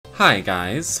Hi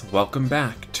guys, welcome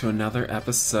back to another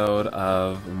episode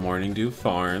of Morning Dew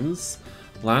Farms.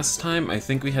 Last time I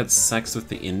think we had sex with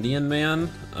the Indian man.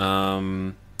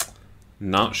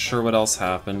 Not sure what else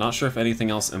happened, not sure if anything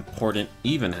else important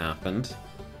even happened.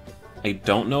 I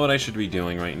don't know what I should be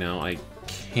doing right now, I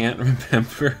can't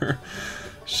remember.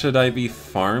 Should I be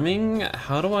farming?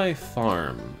 How do I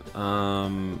farm?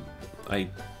 I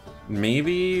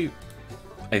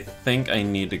think I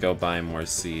need to go buy more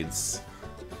seeds.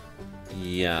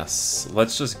 Yes,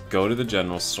 let's just go to the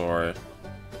general store,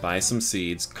 buy some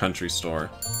seeds, country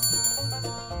store.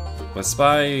 Let's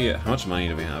buy, how much money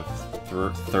do we have?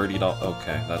 $30,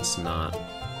 okay, that's not.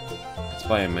 Let's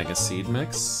buy a mega seed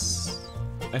mix,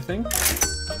 I think?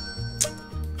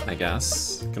 I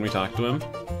guess. Can we talk to him?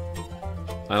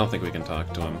 I don't think we can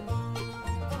talk to him.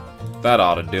 That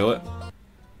ought to do it.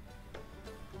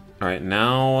 Alright,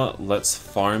 now let's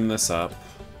farm this up.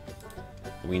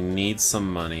 We need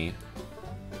some money.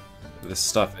 This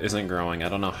stuff isn't growing. I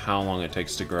don't know how long it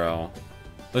takes to grow.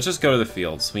 Let's just go to the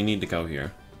fields. We need to go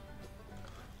here.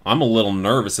 I'm a little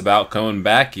nervous about coming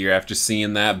back here after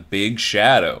seeing that big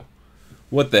shadow.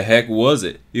 What the heck was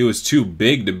it? It was too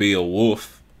big to be a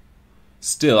wolf.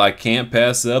 Still, I can't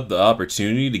pass up the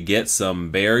opportunity to get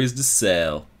some berries to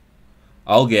sell.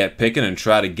 I'll get picking and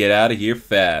try to get out of here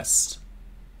fast.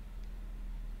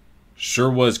 Sure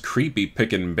was creepy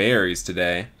picking berries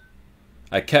today.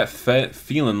 I kept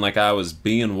feeling like I was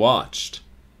being watched.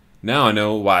 Now I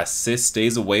know why Sis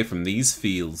stays away from these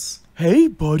fields. Hey,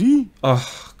 buddy.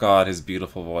 Oh, God, his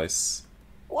beautiful voice.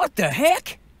 What the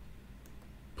heck?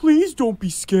 Please don't be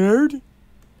scared.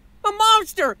 A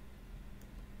monster!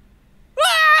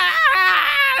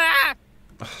 Ah!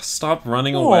 Stop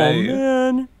running away. Oh,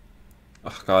 man.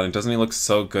 Oh, God, and doesn't he look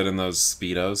so good in those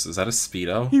Speedos? Is that a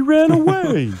Speedo? He ran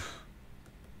away.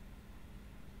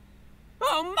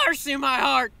 Oh, mercy, my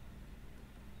heart!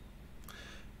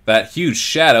 That huge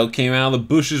shadow came out of the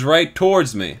bushes right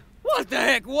towards me. What the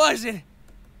heck was it?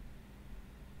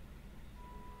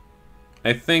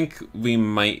 I think we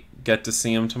might get to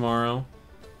see him tomorrow.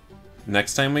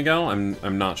 Next time we go?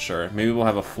 I'm not sure. Maybe we'll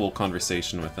have a full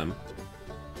conversation with him.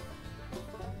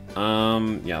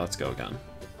 Yeah, let's go again.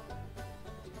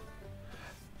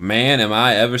 Man, am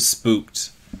I ever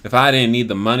spooked. If I didn't need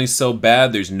the money so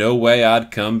bad, there's no way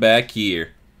I'd come back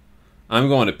here. I'm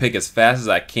going to pick as fast as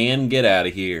I can get out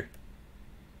of here.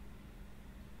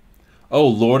 Oh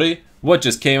lordy, what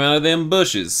just came out of them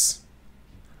bushes?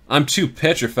 I'm too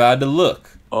petrified to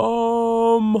look.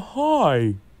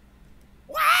 Hi.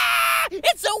 Ah,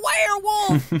 it's a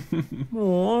werewolf!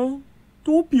 Aw,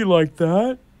 don't be like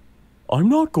that. I'm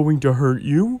not going to hurt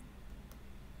you.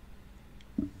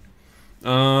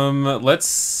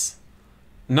 Let's...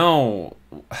 No.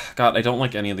 God, I don't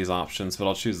like any of these options, but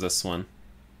I'll choose this one.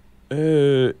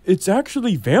 It's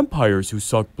actually vampires who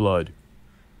suck blood.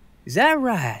 Is that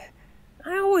right?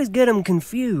 I always get them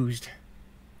confused.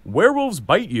 Werewolves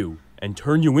bite you and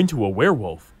turn you into a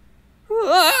werewolf.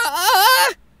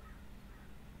 Ah!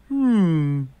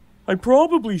 I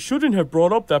probably shouldn't have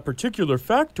brought up that particular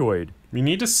factoid. We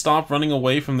need to stop running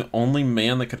away from the only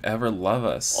man that could ever love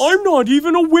us. I'm not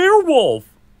even a werewolf!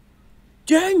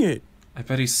 Dang it! I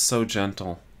bet he's so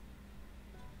gentle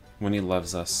when he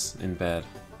loves us in bed.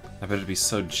 I bet it'd be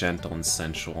so gentle and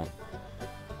sensual.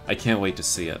 I can't wait to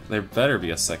see it. There better be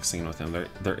a sex scene with him.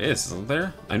 There is, isn't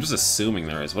there? I'm just assuming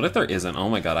there is. What if there isn't? Oh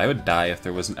my god, I would die if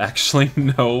there was actually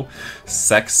no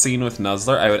sex scene with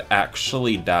Nuzzler. I would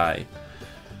actually die.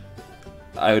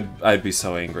 I'd be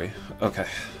so angry. Okay.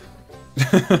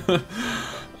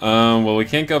 Well, we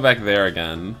can't go back there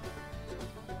again.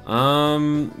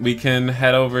 We can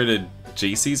head over to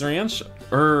JC's ranch?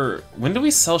 Or, when do we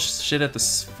sell shit at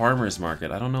this farmer's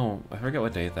market? I don't know. I forget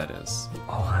what day that is.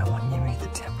 Oh, I want you to read the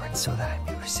temperance so that I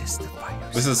may resist the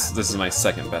fires. This is my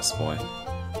second best boy.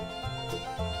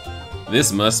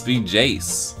 This must be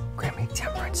Jace. Grant me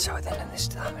temperance so that in this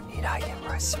time of need I can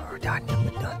rest or die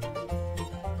done.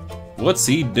 What's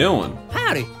he doing?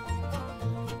 Howdy!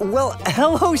 Well,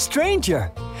 hello, stranger.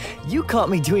 You caught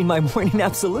me doing my morning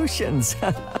absolutions.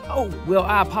 Oh, well,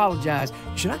 I apologize.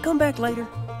 Should I come back later?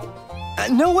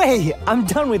 No way! I'm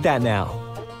done with that now.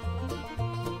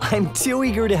 I'm too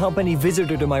eager to help any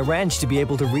visitor to my ranch to be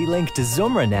able to relink to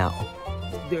Zumra now.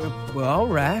 Well, all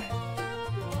right.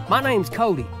 My name's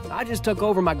Cody. I just took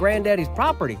over my granddaddy's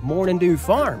property, Morning Dew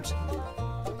Farms.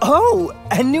 Oh,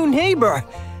 a new neighbor!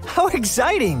 How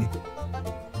exciting!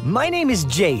 My name is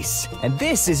Jace, and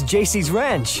this is JC's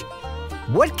ranch.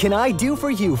 What can I do for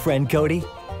you, friend Cody?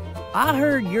 I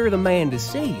heard you're the man to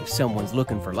see if someone's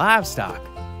looking for livestock.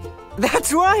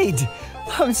 That's right!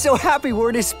 I'm so happy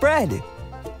word is spread.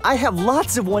 I have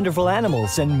lots of wonderful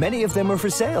animals, and many of them are for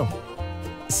sale.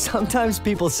 Sometimes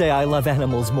people say I love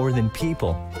animals more than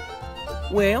people.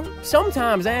 Well,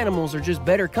 sometimes animals are just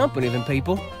better company than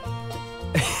people.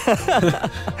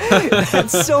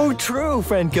 That's so true,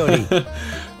 friend Cody.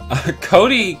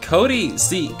 Cody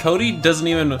doesn't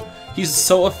even, he's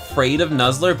so afraid of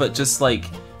Nuzzler, but just like,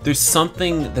 there's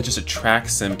something that just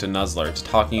attracts him to Nuzzler. It's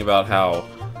talking about how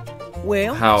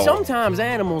sometimes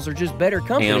animals are just better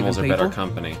company animals than are people. better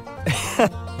company.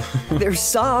 They're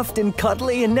soft and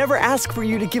cuddly and never ask for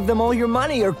you to give them all your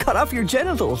money or cut off your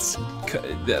genitals.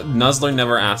 Nuzzler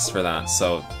never asks for that,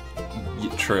 so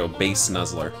true, base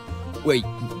Nuzzler. Wait,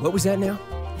 what was that now?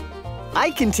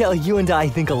 I can tell you and I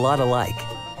think a lot alike.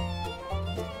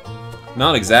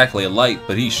 Not exactly alike,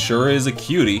 but he sure is a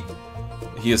cutie.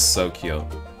 He is so cute.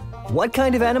 What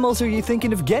kind of animals are you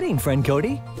thinking of getting, friend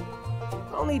Cody?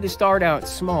 I'll need to start out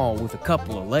small with a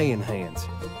couple of laying hens.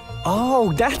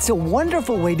 Oh, that's a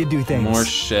wonderful way to do things. More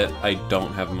shit I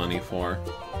don't have money for.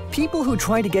 People who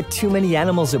try to get too many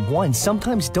animals at once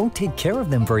sometimes don't take care of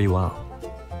them very well.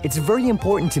 It's very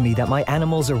important to me that my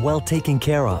animals are well taken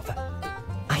care of.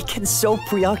 I get so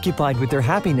preoccupied with their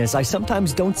happiness, I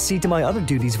sometimes don't see to my other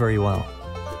duties very well.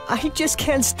 I just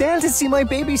can't stand to see my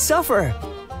babies suffer.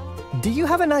 Do you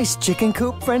have a nice chicken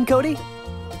coop, friend Cody?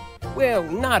 Well,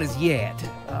 not as yet.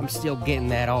 I'm still getting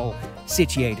that all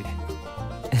situated.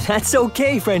 That's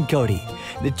okay, friend Cody.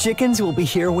 The chickens will be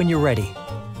here when you're ready.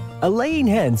 A laying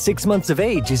hen 6 months of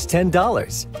age is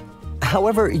 $10.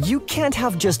 However, you can't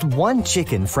have just one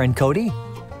chicken, friend Cody.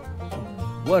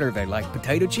 What are they, like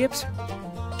potato chips?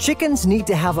 Chickens need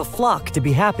to have a flock to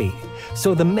be happy,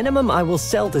 so the minimum I will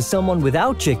sell to someone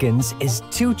without chickens is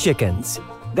 2 chickens.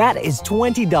 That is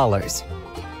 $20.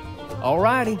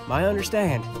 Alrighty, I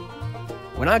understand.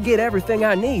 When I get everything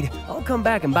I need, I'll come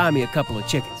back and buy me a couple of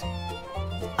chickens.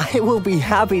 I will be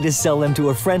happy to sell them to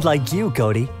a friend like you,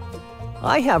 Cody.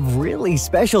 I have really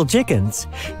special chickens.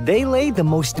 They lay the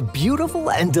most beautiful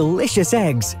and delicious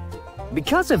eggs.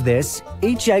 Because of this,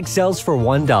 each egg sells for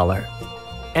 $1.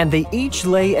 And they each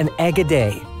lay an egg a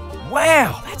day.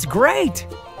 Wow, that's great!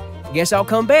 Guess I'll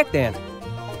come back then.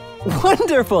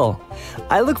 Wonderful!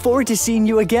 I look forward to seeing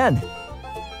you again.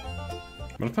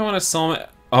 What if I want to sell my...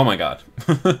 Oh my god.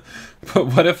 But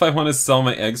what if I want to sell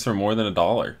my eggs for more than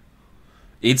 $1?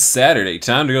 It's Saturday,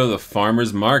 time to go to the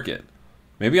farmer's market.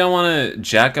 Maybe I want to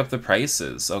jack up the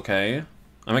prices, okay?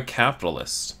 I'm a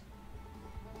capitalist.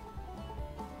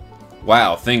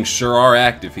 Wow, things sure are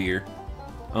active here.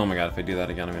 Oh my god, if I do that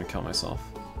again, I'm gonna kill myself.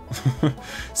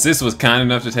 Sis was kind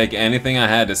enough to take anything I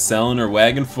had to sell in her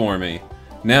wagon for me.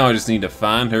 Now I just need to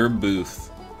find her booth.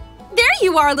 There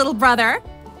you are, little brother.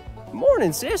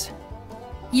 Morning, sis.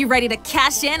 You ready to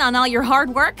cash in on all your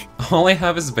hard work? All I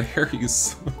have is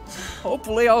berries.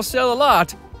 Hopefully I'll sell a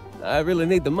lot. I really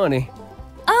need the money.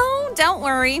 Oh, don't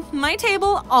worry. My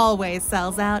table always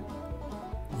sells out.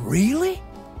 Really?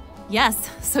 Yes,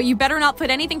 so you better not put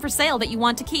anything for sale that you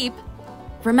want to keep.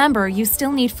 Remember, you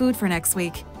still need food for next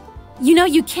week. You know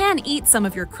you can eat some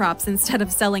of your crops instead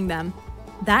of selling them.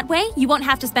 That way, you won't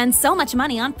have to spend so much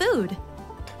money on food.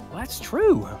 Well, that's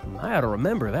true. I ought to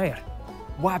remember that.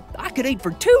 Why, I could eat for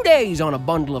 2 days on a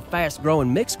bundle of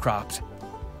fast-growing mixed crops.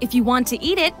 If you want to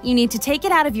eat it, you need to take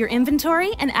it out of your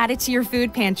inventory and add it to your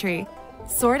food pantry.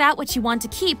 Sort out what you want to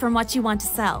keep from what you want to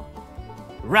sell.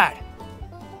 Right.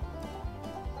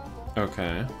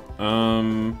 Okay.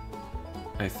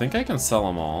 I think I can sell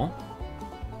them all.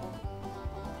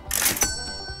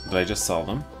 Did I just sell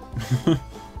them?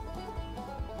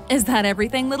 Is that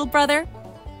everything, little brother?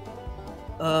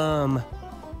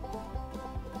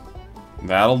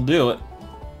 That'll do it.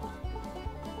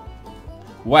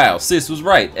 Wow, sis was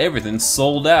right. Everything's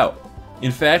sold out.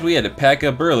 In fact, we had to pack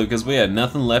up early because we had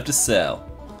nothing left to sell.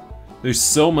 There's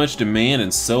so much demand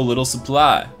and so little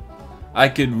supply. I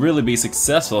could really be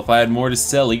successful if I had more to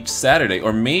sell each Saturday,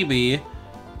 or maybe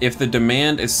if the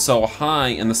demand is so high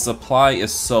and the supply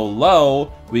is so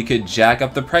low, we could jack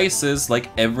up the prices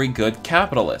like every good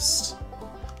capitalist.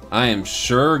 I am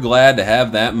sure glad to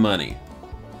have that money.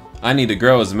 I need to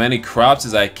grow as many crops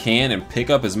as I can and pick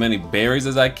up as many berries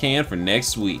as I can for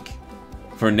next week.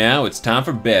 For now, it's time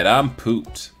for bed. I'm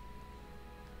pooped.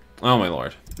 Oh my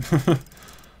lord.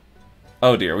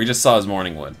 Oh dear, we just saw his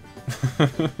morning wood.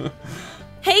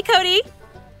 Hey, Cody.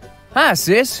 Hi,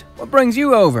 sis. What brings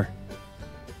you over?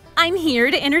 I'm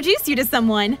here to introduce you to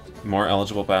someone. More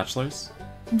eligible bachelors?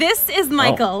 This is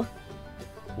Michael.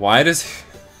 Why does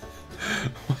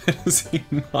he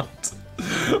not...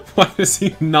 Why does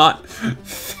he not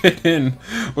fit in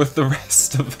with the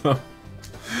rest of them?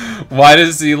 Why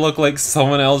does he look like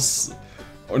someone else?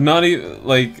 Or not even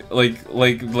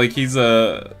like he's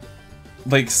a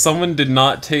like someone did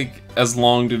not take as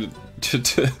long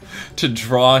to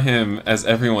draw him as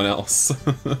everyone else.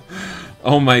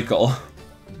 Oh, Michael.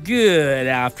 Good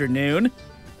afternoon.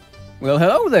 Well,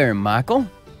 hello there, Michael.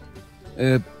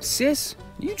 Sis,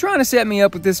 you trying to set me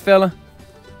up with this fella?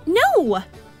 No!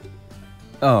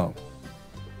 Oh.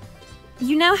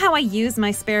 You know how I use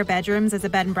my spare bedrooms as a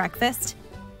bed and breakfast?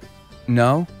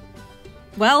 No?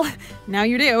 Well, now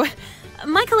you do.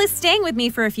 Michael is staying with me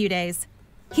for a few days.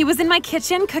 He was in my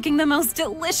kitchen cooking the most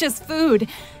delicious food.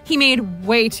 He made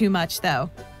way too much, though.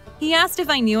 He asked if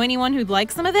I knew anyone who'd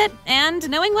like some of it, and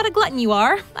knowing what a glutton you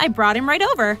are, I brought him right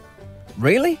over.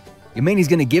 Really? You mean he's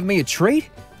gonna give me a treat?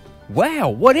 Wow,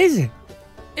 what is it?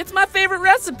 It's my favorite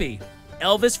recipe.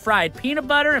 Elvis fried peanut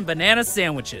butter and banana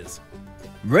sandwiches.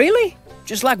 Really?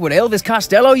 Just like what Elvis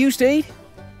Costello used to eat?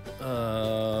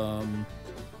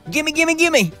 Gimme, gimme,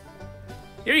 gimme!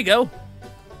 Here you go.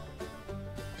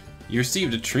 You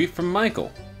received a treat from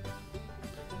Michael.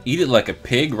 Eat it like a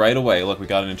pig right away. Look, we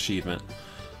got an achievement.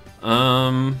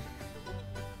 Yeah,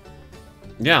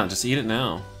 just eat it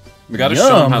now. We gotta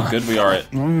show him how good we are at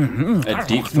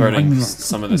deep throating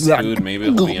some of this food. Maybe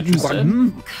he'll be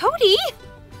interested. Cody?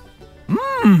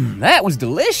 That was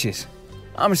delicious.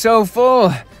 I'm so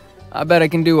full. I bet I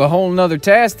can do a whole nother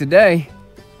task today.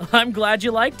 I'm glad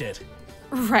you liked it.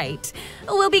 Right.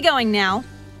 We'll be going now.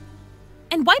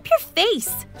 And wipe your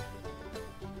face.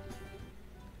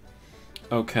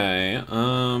 Okay,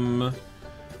 oh,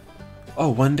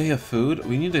 1 day of food?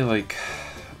 We need to,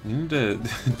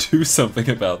 do something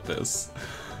about this.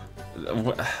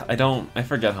 I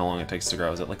forget how long it takes to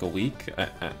grow. Is it like a week?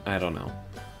 I don't know.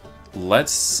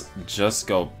 Let's just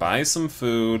go buy some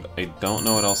food. I don't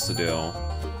know what else to do.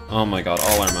 Oh my god,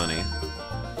 all our money.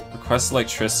 Request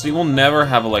electricity? We'll never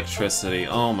have electricity.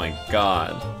 Oh my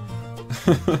god.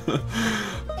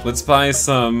 Let's buy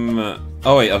some...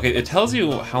 Oh wait, okay, it tells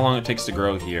you how long it takes to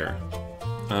grow here.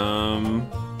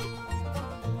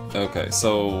 Okay,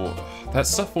 so... That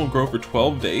stuff won't grow for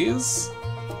 12 days?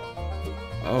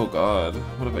 Oh god,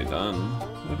 what have I done?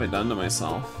 What have I done to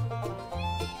myself?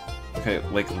 Okay,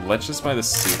 let's just buy the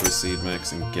super seed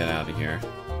mix and get out of here.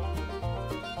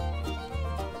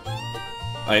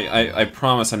 I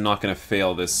promise I'm not gonna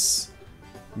fail these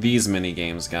mini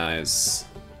games, guys.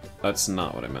 That's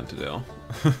not what I meant to do.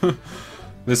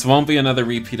 This won't be another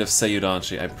repeat of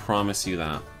Seiyudanshi, I promise you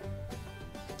that.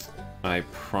 I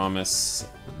promise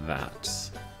that.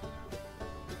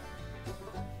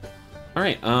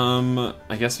 Alright,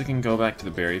 I guess we can go back to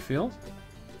the berry field.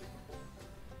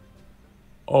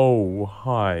 Oh,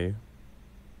 hi.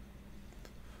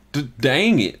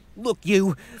 Dang it! Look,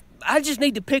 you, I just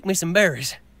need to pick me some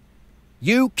berries.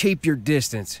 You keep your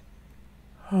distance.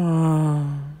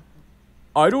 I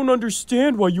don't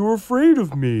understand why you're afraid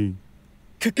of me.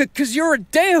 'Cause you're a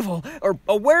devil, or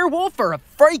a werewolf, or a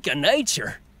freak of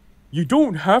nature. You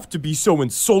don't have to be so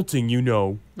insulting, you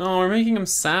know. No, we're making him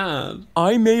sad.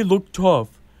 I may look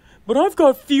tough, but I've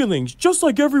got feelings just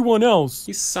like everyone else.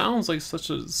 He sounds like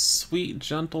such a sweet,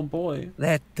 gentle boy.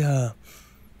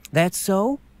 That's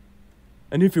so?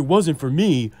 And if it wasn't for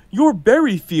me, your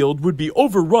berry field would be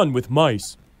overrun with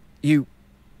mice. You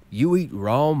eat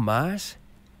raw mice?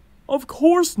 Of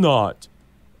course not.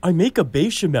 I make a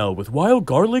bechamel with wild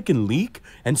garlic and leek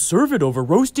and serve it over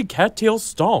roasted cattail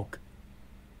stalk.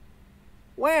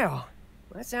 Wow,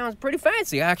 that sounds pretty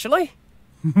fancy, actually.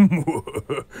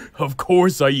 Of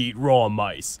course I eat raw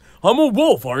mice. I'm a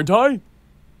wolf, aren't I?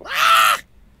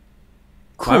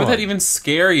 Why would that even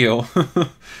scare you?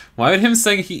 Why would him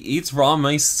saying he eats raw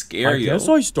mice scare you? I guess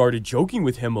I started joking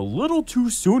with him a little too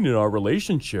soon in our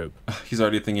relationship. He's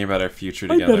already thinking about our future I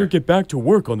together. better get back to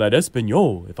work on that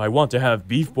espagnole if I want to have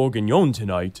beef bourguignon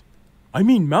tonight. I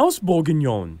mean mouse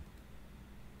bourguignon.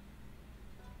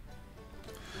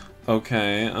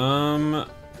 Okay,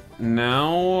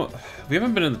 now... We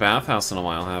haven't been in the bathhouse in a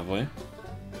while, have we?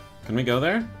 Can we go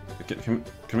there?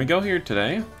 Can we go here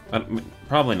today?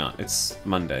 Probably not. It's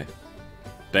Monday.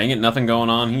 Dang it, nothing going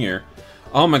on here.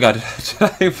 Oh my god, did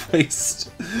I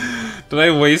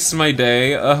waste my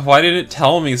day? Why didn't it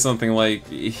tell me something like,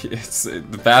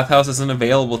 the bathhouse isn't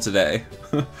available today?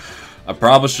 I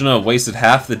probably shouldn't have wasted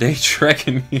half the day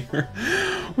trekking here.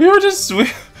 We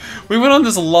went on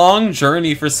this long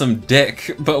journey for some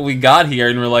dick, but we got here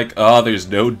and we're like, oh, there's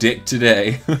no dick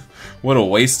today. What a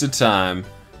waste of time.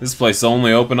 This place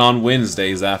only open on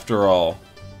Wednesdays after all.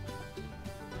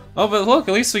 Oh, but look,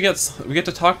 at least we get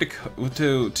to talk to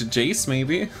Jace,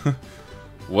 maybe.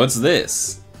 What's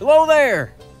this? Hello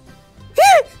there.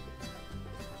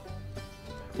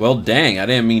 Well, dang, I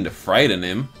didn't mean to frighten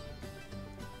him.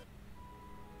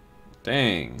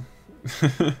 Dang.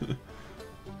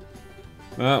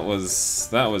 That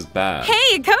was bad.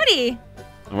 Hey, Cody!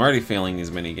 I'm already failing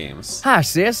these mini games. Hi,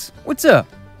 sis. What's up?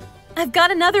 I've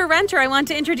got another renter I want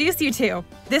to introduce you to.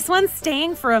 This one's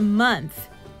staying for a month.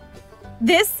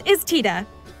 This is Tita.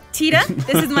 Tita,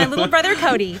 this is my little brother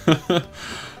Cody.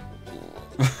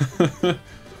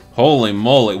 Holy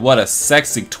moly, what a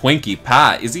sexy Twinkie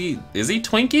pie. Is he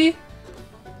Twinkie?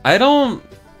 I don't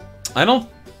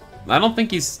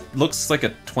think he looks like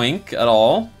a twink at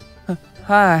all.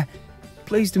 Hi.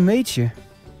 Pleased to meet you.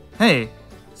 Hey,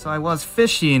 so I was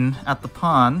fishing at the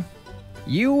pond.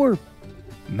 You were...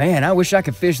 Man, I wish I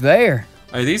could fish there.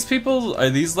 Are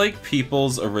these like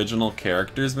people's original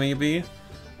characters maybe?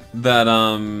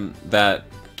 That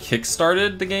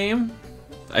kickstarted the game?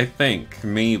 I think,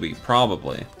 maybe,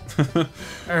 probably.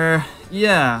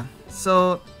 Yeah.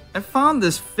 So, I found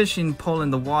this fishing pole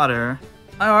in the water.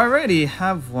 I already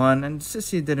have one, and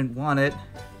Sissy didn't want it.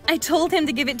 I told him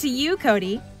to give it to you,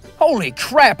 Cody. Holy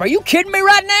crap, are you kidding me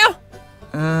right now?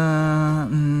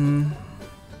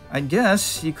 I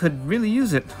guess you could really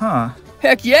use it, huh?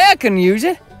 Heck yeah, I can use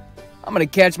it. I'm gonna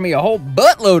catch me a whole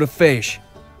buttload of fish.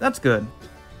 That's good.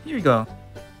 Here you go.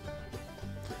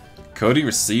 Cody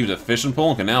received a fishing pole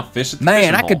and can now fish at the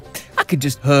Man, fishing hole. I could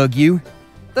just hug you.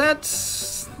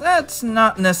 That's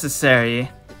not necessary.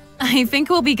 I think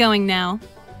we'll be going now.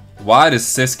 Why does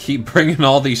Sis keep bringing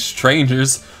all these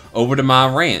strangers over to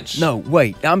my ranch? No,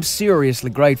 wait, I'm seriously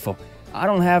grateful. I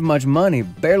don't have much money,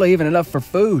 barely even enough for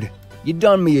food. You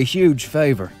done me a huge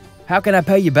favor. How can I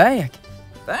pay you back?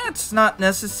 That's not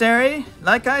necessary.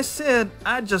 Like I said,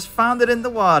 I just found it in the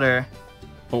water.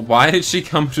 But why did she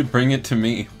come to bring it to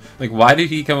me? Like, why did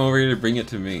he come over here to bring it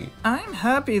to me? I'm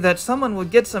happy that someone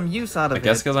would get some use out of it. I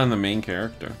guess because I'm the main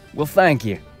character. Well, thank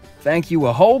you. Thank you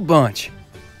a whole bunch.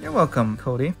 You're welcome,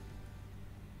 Cody.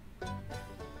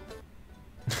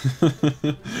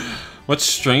 What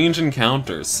strange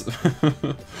encounters.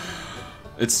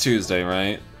 It's Tuesday,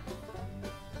 right?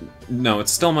 No,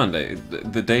 it's still Monday.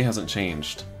 The day hasn't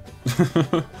changed.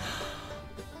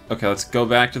 Okay, let's go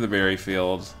back to the berry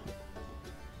field.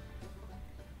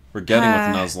 We're getting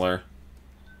with Nuzzler.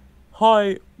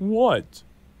 Hi, what?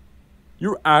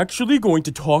 You're actually going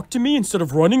to talk to me instead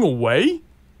of running away?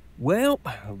 Well,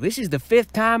 this is the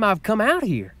 5th time I've come out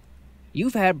here.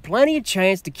 You've had plenty of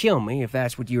chance to kill me, if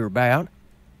that's what you're about.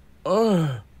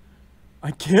 I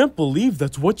can't believe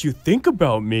that's what you think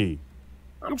about me.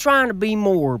 I'm trying to be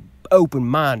more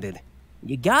open-minded.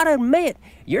 You gotta admit,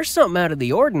 you're something out of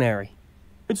the ordinary.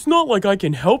 It's not like I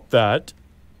can help that.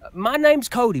 My name's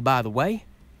Cody, by the way.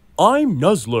 I'm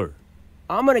Nuzzler.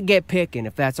 I'm gonna get picking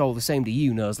if that's all the same to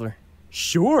you, Nuzzler.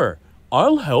 Sure,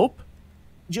 I'll help.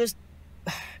 Just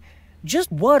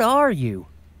what are you?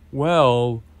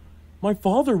 Well, my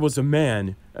father was a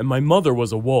man, and my mother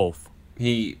was a wolf.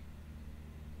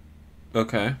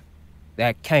 Okay.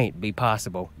 That can't be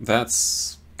possible.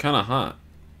 That's kinda hot.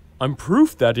 I'm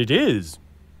proof that it is.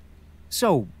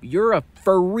 So, you're a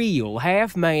for real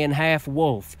half-man,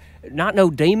 half-wolf. Not no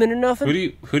demon or nothing?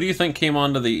 Who do you think came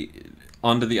onto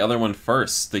the other one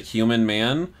first? The human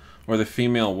man or the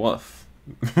female wolf?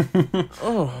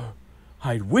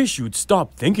 I wish you'd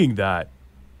stop thinking that.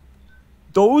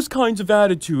 Those kinds of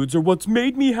attitudes are what's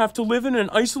made me have to live in an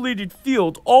isolated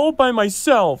field all by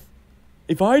myself.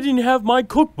 If I didn't have my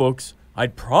cookbooks,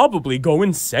 I'd probably go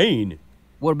insane.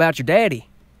 What about your daddy?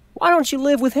 Why don't you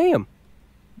live with him?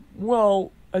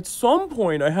 Well, at some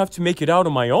point I have to make it out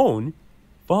on my own.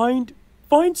 Find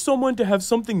someone to have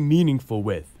something meaningful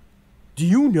with. Do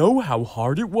you know how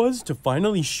hard it was to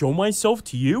finally show myself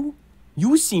to you?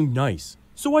 You seemed nice,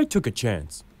 so I took a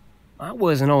chance. I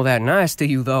wasn't all that nice to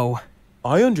you, though.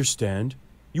 I understand.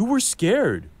 You were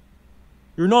scared.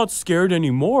 You're not scared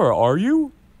anymore, are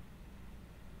you?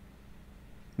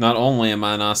 Not only am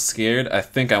I not scared, I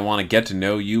think I want to get to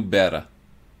know you better.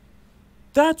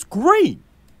 That's great!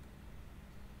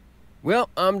 Well,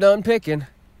 I'm done picking.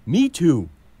 Me too.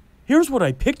 Here's what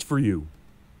I picked for you.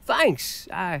 Thanks.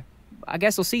 I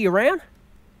guess I'll see you around?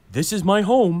 This is my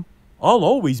home. I'll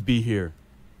always be here.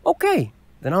 Okay,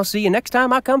 then I'll see you next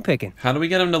time I come picking. How do we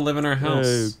get him to live in our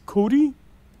house? Cody?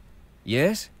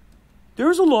 Yes?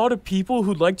 There's a lot of people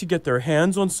who'd like to get their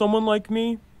hands on someone like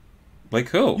me. Like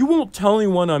who? You won't tell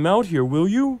anyone I'm out here, will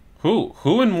you?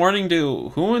 Who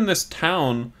in this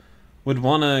town would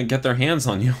want to get their hands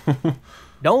on you?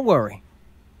 Don't worry.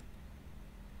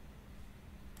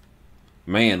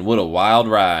 Man, what a wild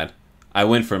ride. I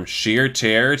went from sheer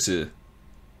terror to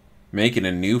making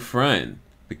a new friend,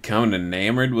 becoming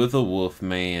enamored with a wolf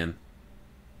man.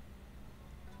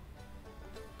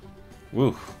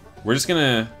 Woo. We're just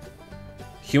gonna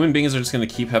human beings are just gonna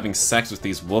keep having sex with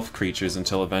these wolf creatures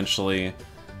until eventually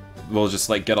we'll just,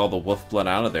 like, get all the wolf blood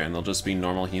out of there and they'll just be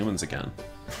normal humans again.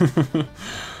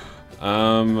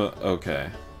 Okay.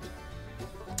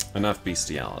 Enough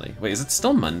bestiality. Wait, is it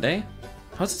still Monday?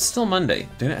 How's it still Monday?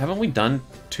 Haven't we done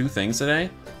 2 things today?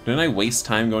 Didn't I waste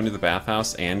time going to the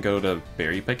bathhouse and go to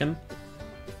berry picking?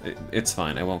 It's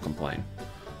fine, I won't complain.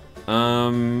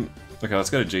 Okay, let's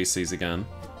go to JC's again.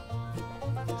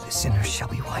 The sinners shall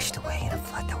be washed away in a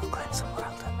flood that will cleanse the world.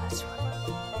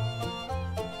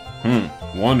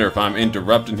 Wonder if I'm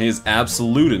interrupting his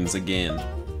absolutins again.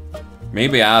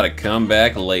 Maybe I ought to come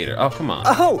back later. Oh, come on.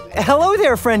 Oh, hello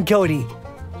there, friend Cody.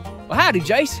 Well, howdy,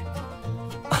 Jace.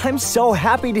 I'm so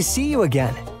happy to see you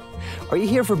again. Are you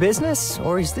here for business,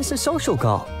 or is this a social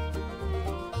call?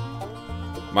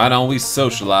 Why don't we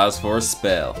socialize for a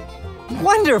spell?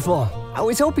 Wonderful! I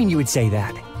was hoping you would say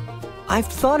that. I've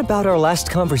thought about our last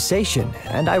conversation,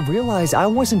 and I realize I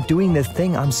wasn't doing the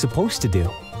thing I'm supposed to do.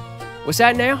 What's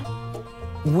that now?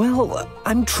 Well,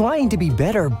 I'm trying to be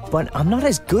better, but I'm not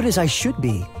as good as I should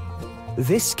be.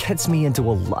 This gets me into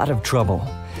a lot of trouble.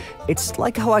 It's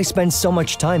like how I spend so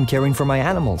much time caring for my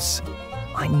animals.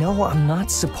 I know I'm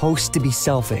not supposed to be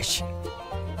selfish.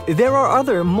 There are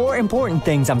other, more important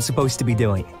things I'm supposed to be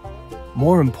doing.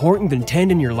 More important than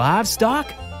tending your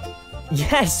livestock?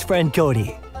 Yes, friend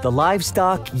Cody. The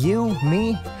livestock, you,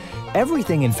 me,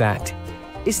 everything in fact.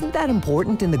 Isn't that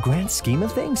important in the grand scheme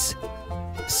of things?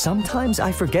 Sometimes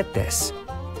I forget this.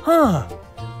 Huh.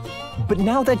 But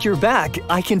now that you're back,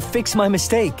 I can fix my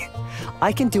mistake.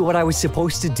 I can do what I was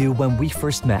supposed to do when we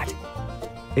first met.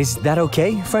 Is that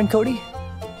okay, friend Cody?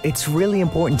 It's really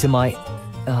important to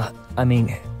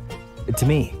to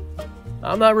me.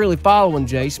 I'm not really following,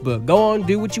 Jace, but go on,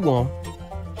 do what you want.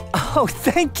 Oh,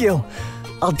 thank you.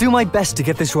 I'll do my best to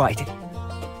get this right.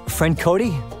 Friend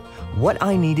Cody, what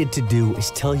I needed to do is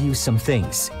tell you some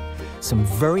things. Some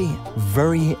very,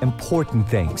 very important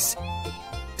things.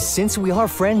 Since we are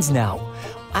friends now,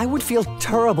 I would feel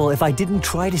terrible if I didn't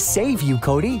try to save you,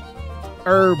 Cody.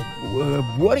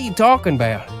 What are you talking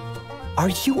about? Are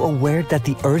you aware that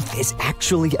the Earth is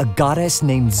actually a goddess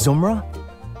named Zumra?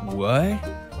 What?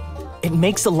 It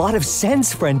makes a lot of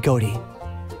sense, friend Cody.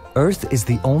 Earth is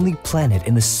the only planet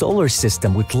in the solar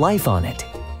system with life on it.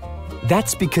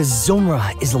 That's because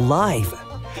Zumra is alive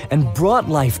and brought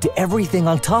life to everything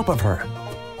on top of her.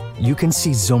 You can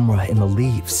see Zumra in the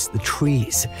leaves, the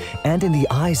trees, and in the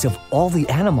eyes of all the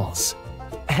animals.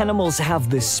 Animals have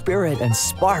the spirit and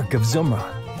spark of Zumra.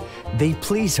 They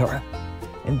please her,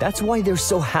 and that's why they're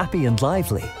so happy and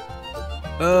lively.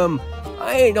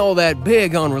 I ain't all that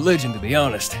big on religion, to be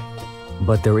honest.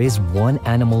 But there is one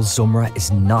animal Zumra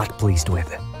is not pleased with.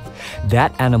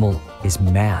 That animal is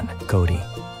man, Cody.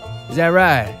 Is that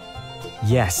right?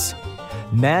 Yes.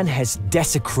 Man has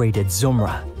desecrated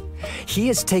Zumra. He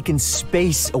has taken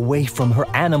space away from her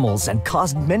animals and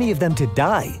caused many of them to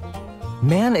die.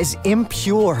 Man is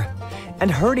impure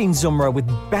and hurting Zumra with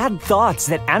bad thoughts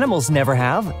that animals never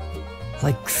have.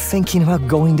 Like thinking about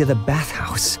going to the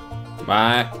bathhouse.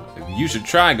 Why, you should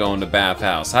try going to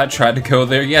Bathhouse. I tried to go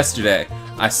there yesterday.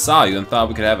 I saw you and thought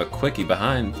we could have a quickie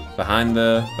behind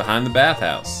the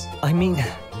bathhouse. I mean,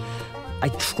 I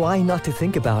try not to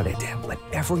think about it, but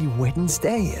every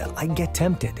Wednesday I get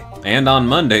tempted. And on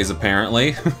Mondays,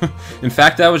 apparently. In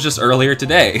fact, that was just earlier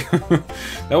today.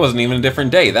 That wasn't even a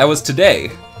different day. That was today.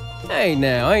 Hey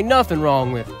now, ain't nothing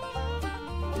wrong with it.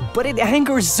 But it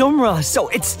angers Zumra, so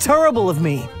it's terrible of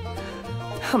me.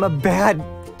 I'm a bad,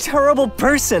 terrible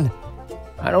person.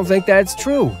 I don't think that's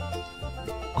true.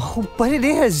 Oh, but it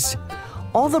is.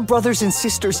 All the brothers and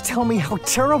sisters tell me how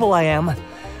terrible I am.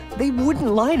 They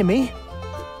wouldn't lie to me.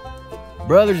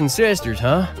 Brothers and sisters,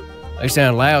 huh? They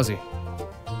sound lousy.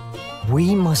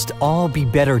 We must all be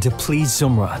better to please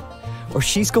Zumra, or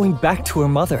she's going back to her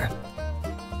mother.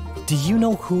 Do you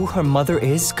know who her mother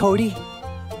is, Cody?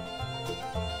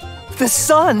 The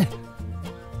sun!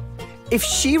 If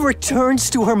she returns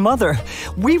to her mother,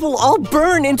 we will all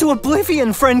burn into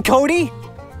oblivion, friend Cody!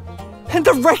 And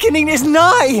the reckoning is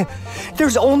nigh!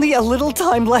 There's only a little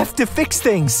time left to fix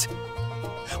things.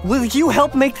 Will you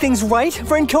help make things right,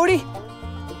 friend Cody?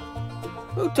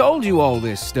 Who told you all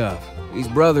this stuff? These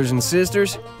brothers and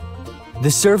sisters?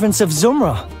 The servants of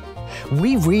Zumra.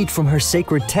 We read from her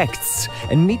sacred texts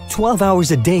and meet 12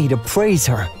 hours a day to praise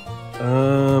her.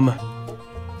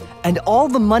 And all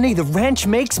the money the ranch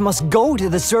makes must go to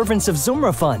the Servants of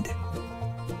Zumra Fund.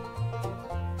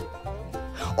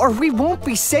 Or we won't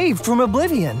be saved from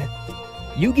oblivion.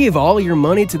 You give all your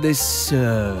money to this,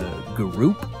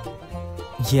 group?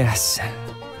 Yes.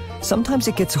 Sometimes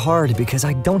it gets hard because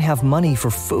I don't have money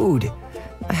for food.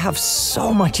 I have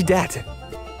so much debt.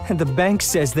 And the bank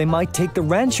says they might take the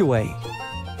ranch away.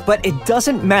 But it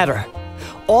doesn't matter.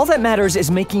 All that matters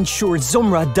is making sure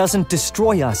Zumra doesn't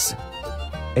destroy us.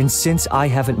 And since I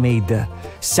haven't made the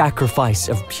sacrifice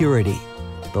of purity,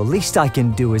 the least I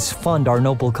can do is fund our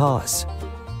noble cause.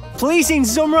 Pleasing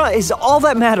Zumra is all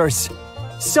that matters.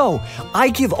 So, I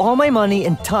give all my money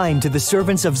and time to the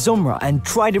servants of Zumra and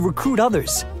try to recruit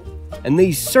others. And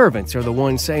these servants are the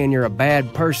ones saying you're a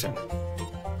bad person.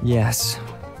 Yes.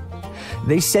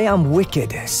 They say I'm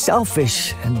wicked,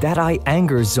 selfish, and that I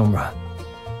anger Zumra.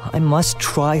 I must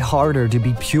try harder to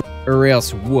be pure. Or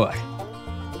else what?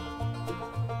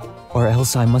 Or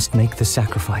else I must make the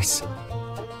sacrifice.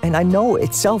 And I know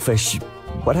it's selfish,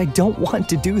 but I don't want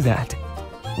to do that.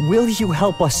 Will you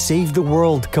help us save the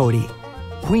world, Cody?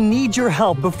 We need your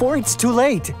help before it's too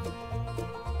late.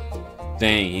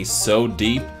 Dang, he's so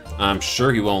deep, I'm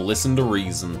sure he won't listen to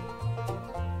reason.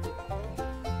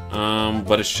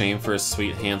 What a shame for a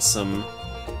sweet, handsome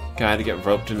guy to get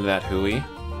roped into that hooey.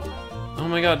 Oh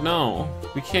my god, no.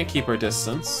 We can't keep our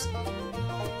distance.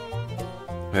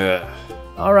 Ugh.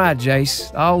 All right,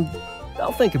 Jace.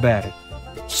 I'll think about it.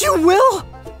 You will?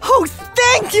 Oh,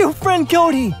 thank you, friend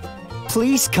Cody!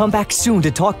 Please come back soon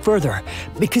to talk further,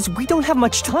 because we don't have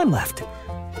much time left.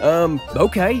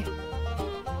 Okay.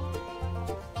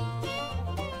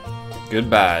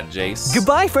 Goodbye, Jace.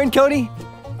 Goodbye, friend Cody!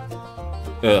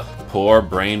 Ugh, poor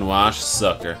brainwashed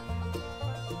sucker.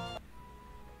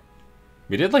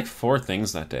 We did like 4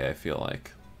 things that day, I feel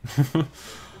like.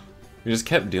 We just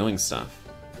kept doing stuff.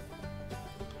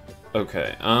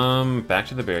 Okay, back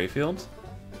to the berry field.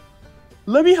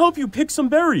 Let me help you pick some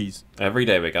berries. Every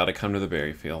day we gotta come to the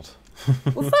berry field.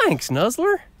 Well, thanks,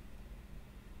 Nuzzler.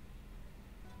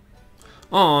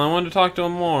 Oh, I wanted to talk to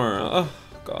him more. Oh,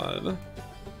 God.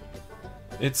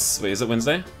 Wait, is it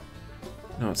Wednesday?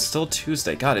 No, it's still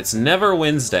Tuesday. God, it's never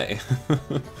Wednesday.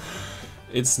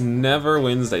 It's never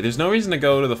Wednesday. There's no reason to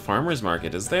go to the farmer's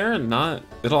market, is there? Not.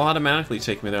 It'll automatically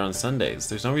take me there on Sundays.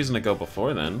 There's no reason to go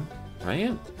before then,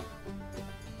 right?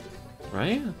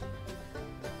 Right?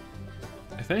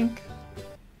 I think.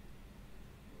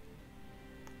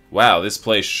 Wow, this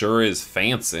place sure is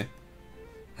fancy.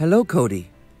 Hello, Cody.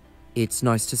 It's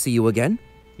nice to see you again.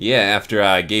 Yeah, after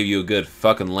I gave you a good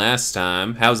fucking last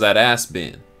time, how's that ass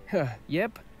been?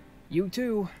 Yep, you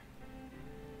too.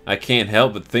 I can't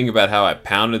help but think about how I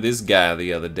pounded this guy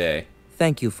the other day.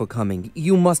 Thank you for coming.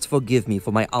 You must forgive me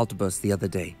for my outburst the other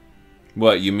day.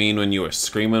 What, you mean when you were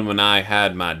screaming when I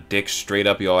had my dick straight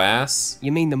up your ass?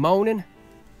 You mean the moaning?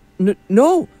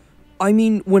 No, I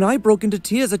mean when I broke into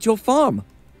tears at your farm.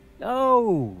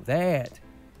 Oh, that.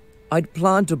 I'd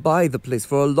planned to buy the place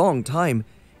for a long time.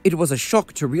 It was a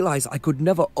shock to realize I could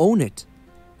never own it.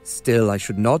 Still, I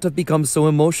should not have become so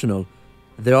emotional.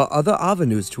 There are other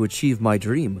avenues to achieve my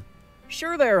dream.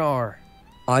 Sure there are.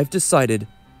 I've decided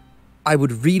I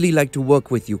would really like to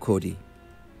work with you, Cody.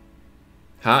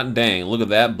 Hot dang, look at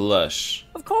that blush.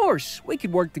 Of course, we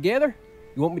could work together.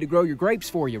 You want me to grow your grapes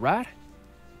for you, right?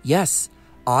 Yes,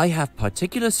 I have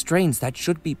particular strains that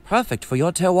should be perfect for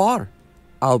your terroir.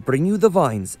 I'll bring you the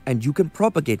vines, and you can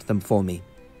propagate them for me.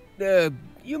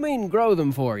 You mean grow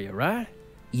them for you, right?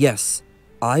 Yes,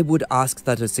 I would ask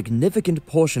that a significant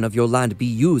portion of your land be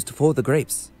used for the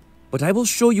grapes. But I will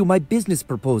show you my business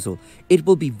proposal. It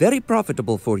will be very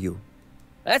profitable for you.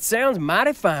 That sounds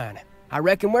mighty fine. I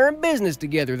reckon we're in business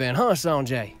together then, huh,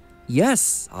 Sanjay?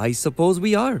 Yes, I suppose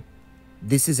we are.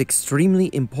 This is extremely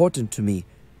important to me,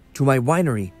 to my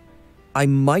winery. I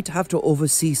might have to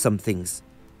oversee some things.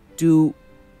 Do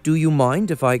you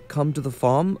mind if I come to the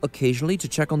farm occasionally to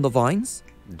check on the vines?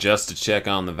 Just to check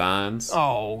on the vines?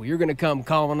 Oh, you're gonna come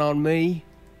calling on me?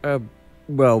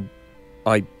 Well,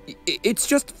 it's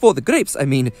just for the grapes. I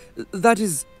mean, that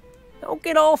is... Don't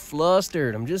get all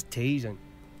flustered. I'm just teasing.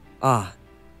 Ah,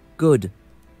 good.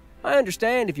 I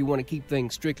understand if you want to keep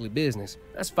things strictly business.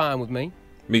 That's fine with me.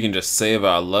 We can just save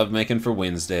our lovemaking for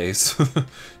Wednesdays.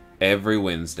 Every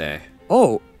Wednesday.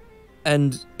 Oh,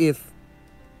 and if...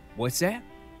 What's that?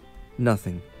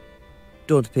 Nothing.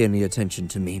 Don't pay any attention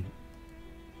to me.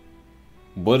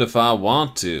 What if I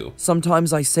want to?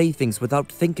 Sometimes I say things without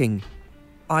thinking.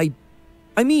 I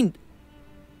mean,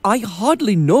 I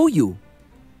hardly know you.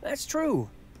 That's true.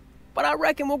 But I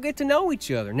reckon we'll get to know each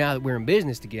other now that we're in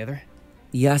business together.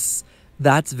 Yes,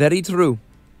 that's very true.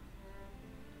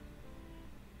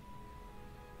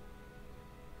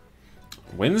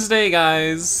 Wednesday,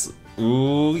 guys.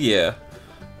 Ooh, yeah.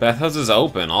 Bathhouse is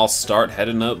open. I'll start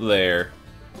heading up there.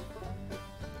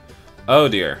 Oh,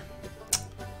 dear.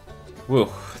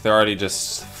 Whew, they're already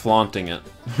just flaunting it.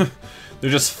 They're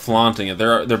just flaunting it.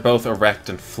 They're both erect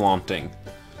and flaunting.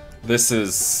 This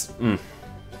is...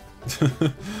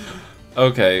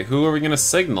 Okay, who are we gonna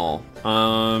signal?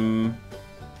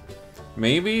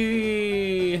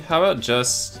 Maybe... How about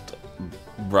just...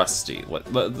 Rusty?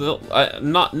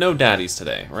 No daddies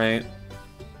today, right?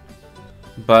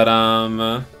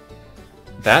 But,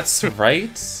 that's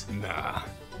right. Nah.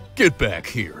 Get back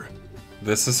here.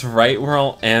 This is right where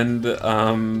I'll end,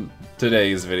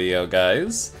 today's video,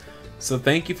 guys. So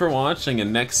thank you for watching,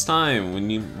 and next time,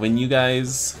 when you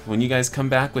guys come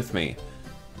back with me,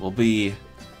 we'll be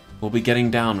getting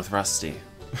down with Rusty.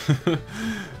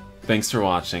 Thanks for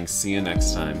watching. See you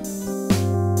next time.